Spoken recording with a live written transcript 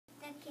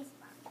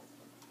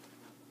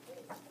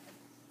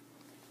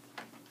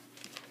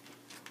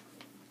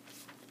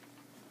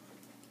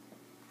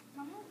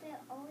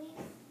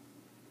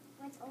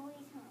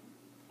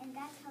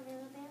That's how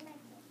Little Bear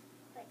liked it.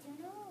 But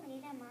sooner or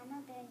later, Mama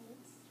Bear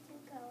needs to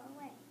go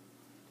away,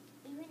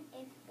 even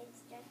if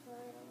it's just for a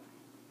little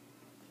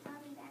while.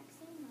 I'll be back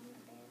soon, Mama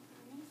Bear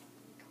promised.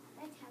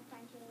 Let's have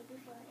fun today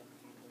before it's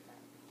time to go.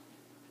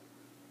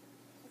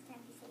 It's time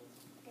to say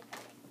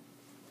goodbye.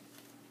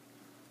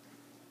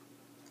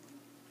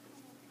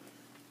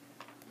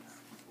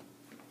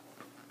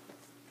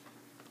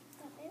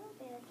 But Little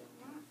Bear did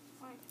not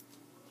want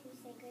to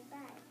say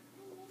goodbye.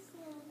 I miss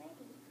you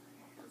already,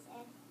 he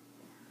said.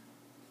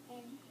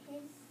 And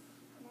his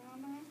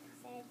mama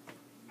said,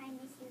 I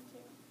miss you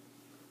too.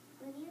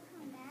 Will you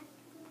come back?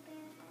 Little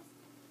Bear asked.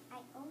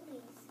 I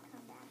always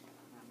come back,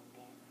 Mama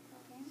Bear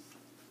told him.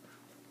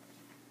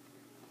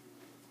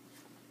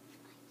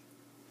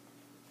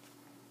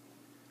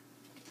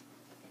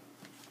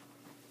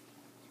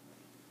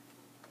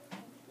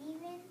 And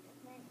even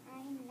when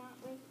I'm not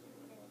with you,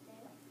 Little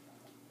Bear,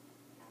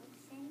 I'll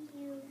send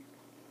you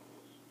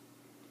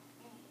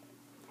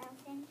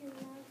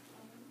love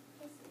and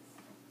kisses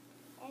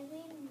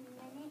every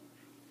minute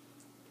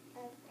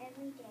of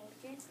every day,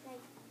 just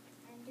like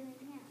I'm doing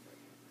now.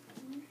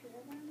 Can you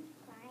feel them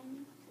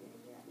flying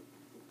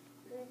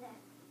through the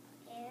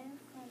air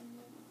from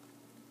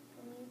you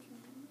to me?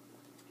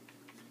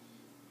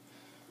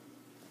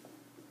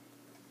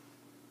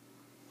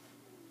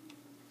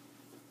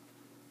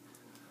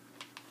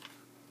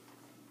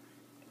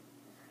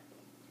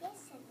 Yes,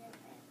 said Little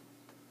Bear.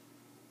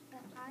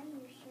 But are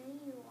you sure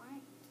you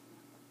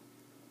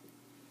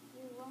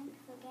won't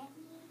forget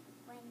me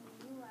when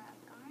you are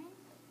gone?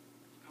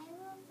 I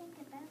will think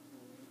about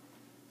you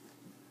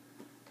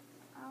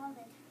all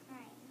the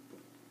time,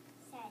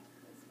 said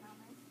his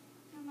mama,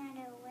 no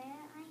matter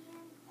where I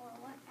am or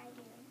what I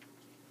do.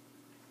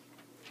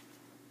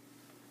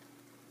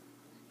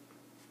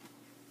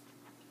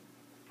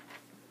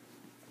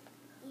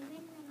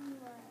 Even when you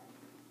are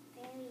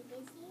very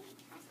busy,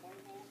 asked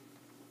Little Bear.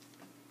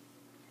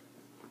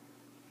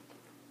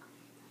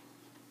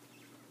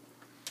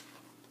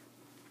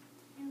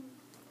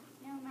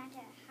 No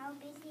matter how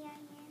busy I am,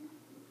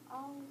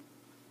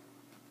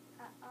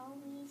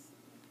 always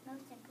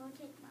most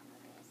important, Mama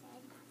Bear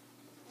said,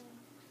 and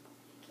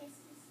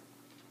kisses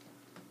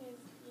his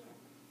ear.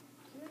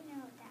 You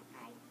know that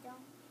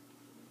don't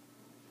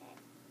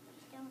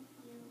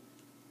you?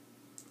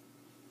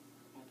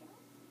 I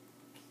don't,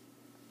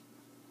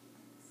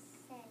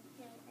 said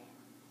Little Bear,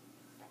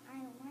 but I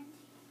want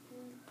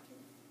you to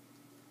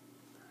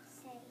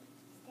stay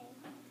home.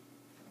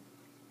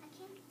 I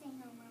can't stay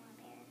home, Mama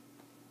Bear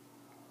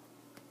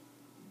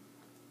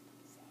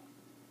said,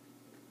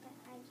 but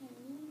I can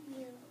leave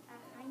you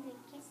 100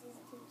 kisses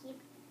to keep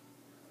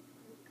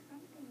you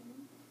company.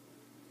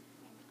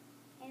 And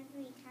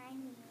every time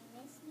you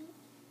miss me,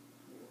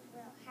 you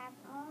will have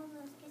all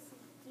those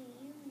kisses. Do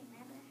you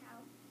remember how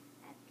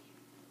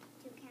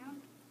to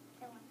count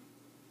to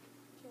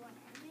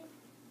 100?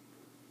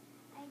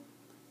 I do.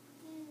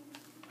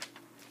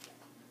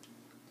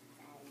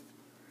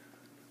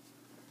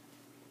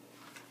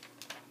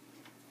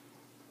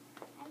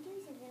 I do,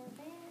 said Little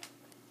Bear,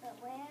 but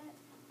where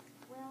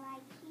will I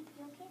keep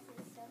your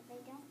kisses so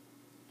they don't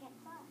get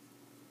lost?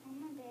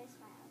 Mama Bear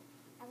smiled.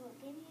 I will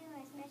give you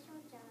a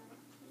special jar,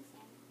 he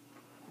said,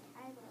 and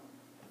I will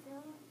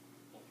fill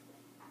it with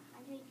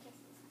 100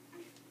 kisses.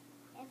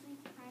 Every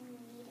time you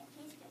need a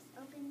kiss, just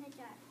open the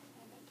jar,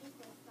 and a kiss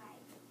will fly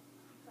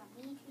from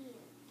me to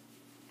you.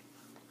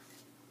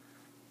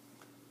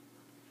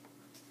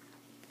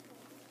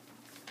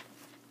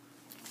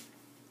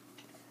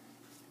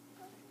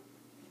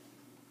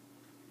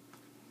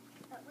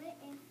 But what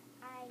if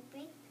I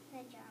break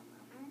the jar,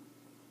 Mama?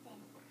 Then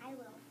I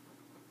will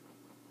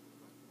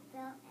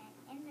fill an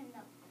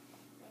envelope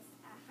with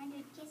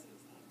 100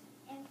 kisses, and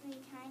every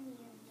time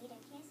you need a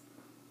kiss,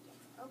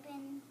 just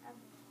open up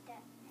the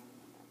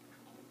envelope,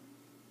 and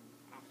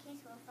a kiss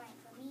will fly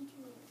from me to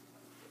you.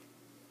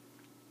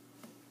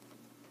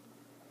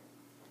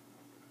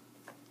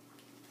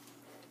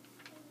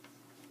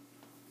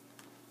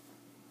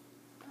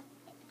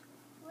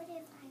 What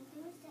if I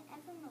lose the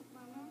envelope,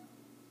 Mama?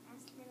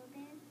 Asked Little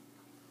Bear.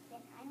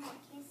 Then I will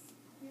kiss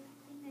your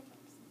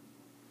fingertips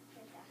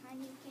with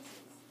 100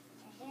 kisses,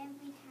 and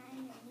every time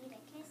you need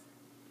a kiss,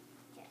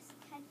 just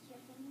touch your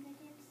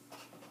fingertips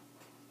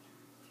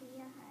to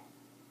your heart,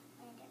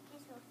 and a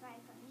kiss will fly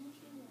from me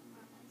to you,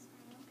 Mama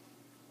smiled.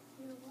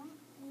 You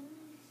won't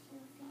lose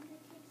your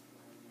fingertips,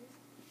 will you,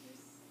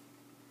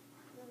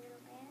 Little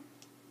Bear?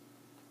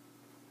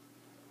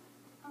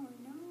 Oh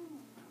no,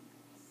 Mama,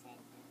 said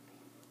Little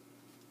Bear.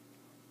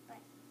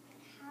 But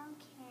how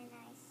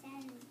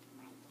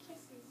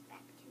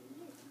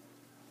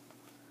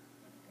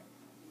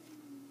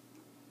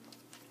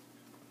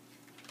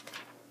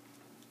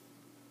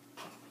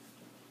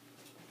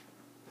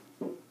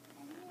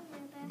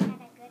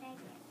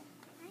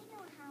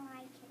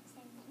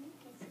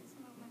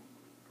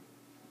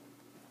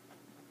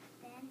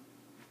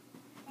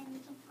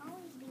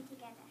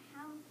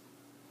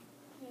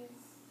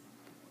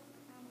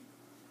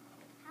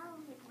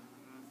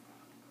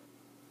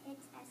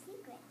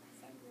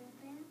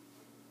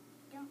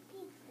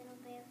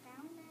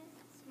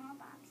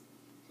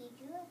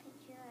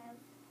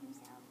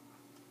himself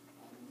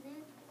and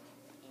looked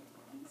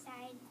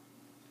inside.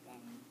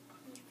 Then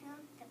he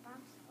filled the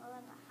box full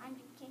of 100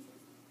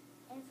 kisses.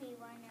 Every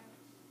one of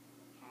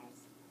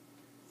has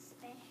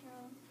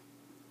special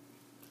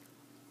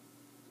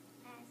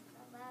as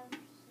the love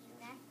he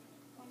left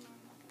for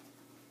Mama Bear.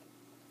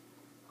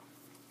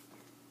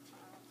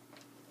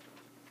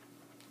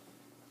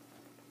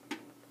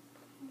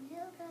 When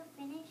Little Bill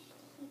finished,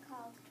 he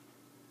called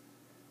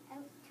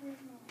out to his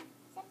mother.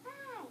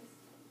 Surprise!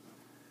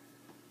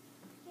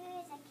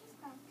 Here is a kiss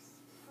box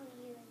for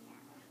you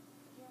now.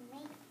 You'll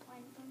make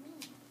one for me.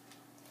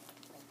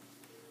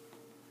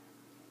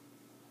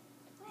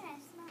 What a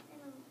smart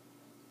little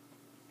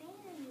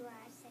bear you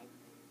are, said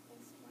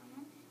his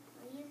mama.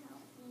 Will you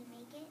help me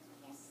make it?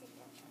 Yes, said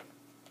Little Bill.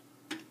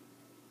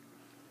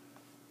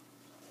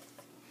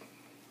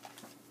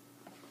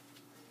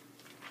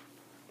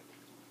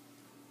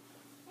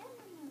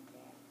 Little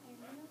Bear and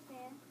Little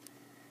Bear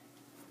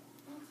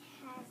each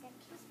has a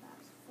kiss box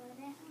for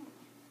their own.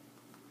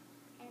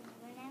 And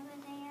whenever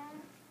they are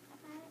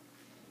about,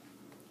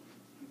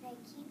 they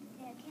keep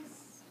their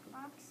kiss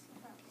box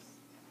close.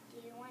 Do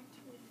you want to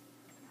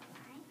know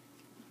why?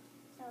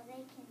 So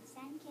they can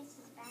send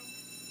kisses back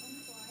and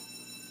forth,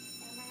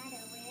 no matter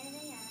where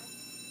they are,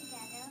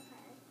 together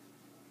apart.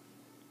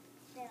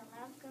 Their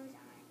love goes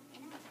on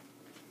and on,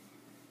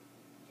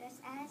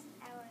 just as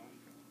ours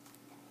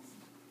does.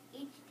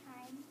 Each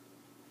time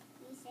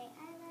we say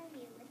I love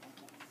you with a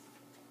kiss.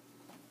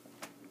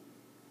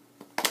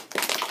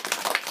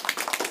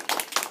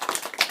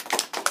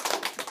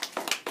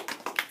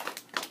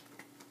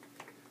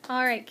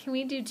 All right, can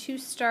we do 2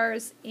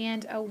 stars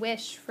and a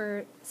wish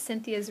for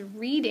Cynthia's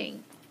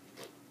reading?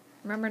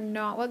 Remember,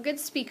 not what good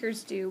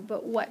speakers do,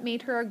 but what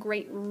made her a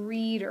great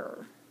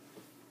reader.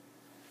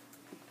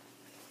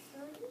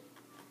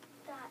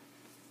 That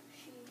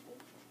she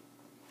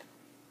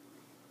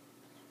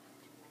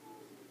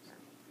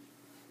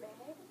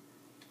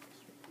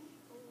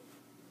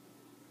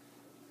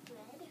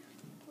read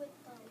with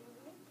the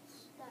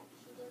words that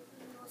she didn't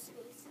leave no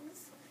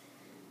spaces.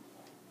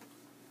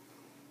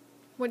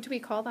 What do we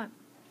call that?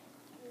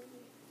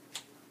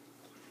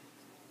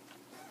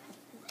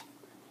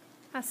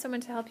 Ask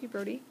someone to help you,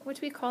 Brody. What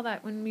do we call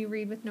that when we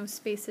read with no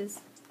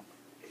spaces?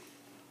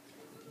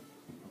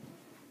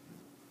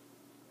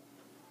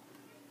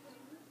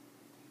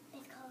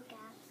 It's called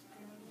gaps.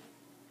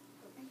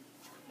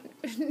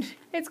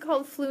 It's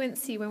called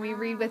fluency when we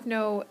read with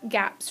no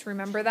gaps.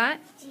 Remember that?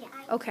 Yeah,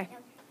 Okay.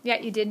 Yeah,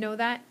 you did know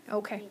that?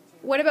 Okay.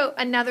 What about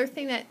another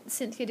thing that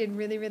Cynthia did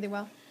really, really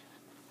well?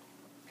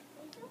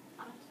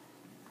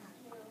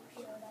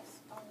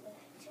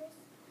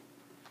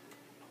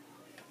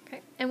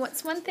 Okay. And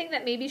what's one thing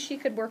that maybe she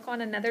could work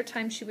on another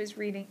time she was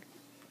reading?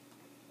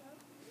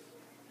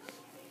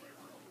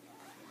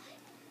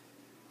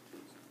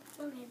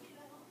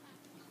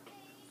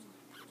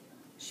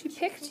 She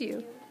picked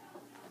you.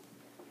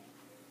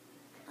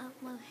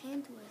 My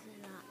hand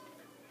wasn't up.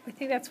 I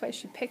think that's why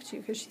she picked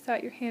you, because she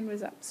thought your hand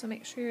was up. So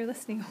make sure you're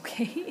listening,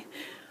 okay?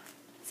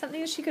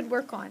 Something that she could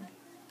work on.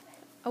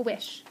 A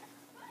wish.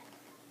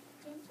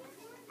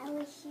 I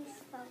wish you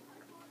spoke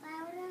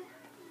louder.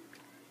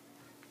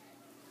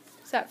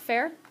 Is that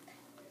fair?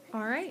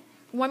 All right.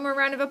 One more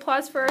round of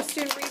applause for our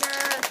student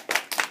reader.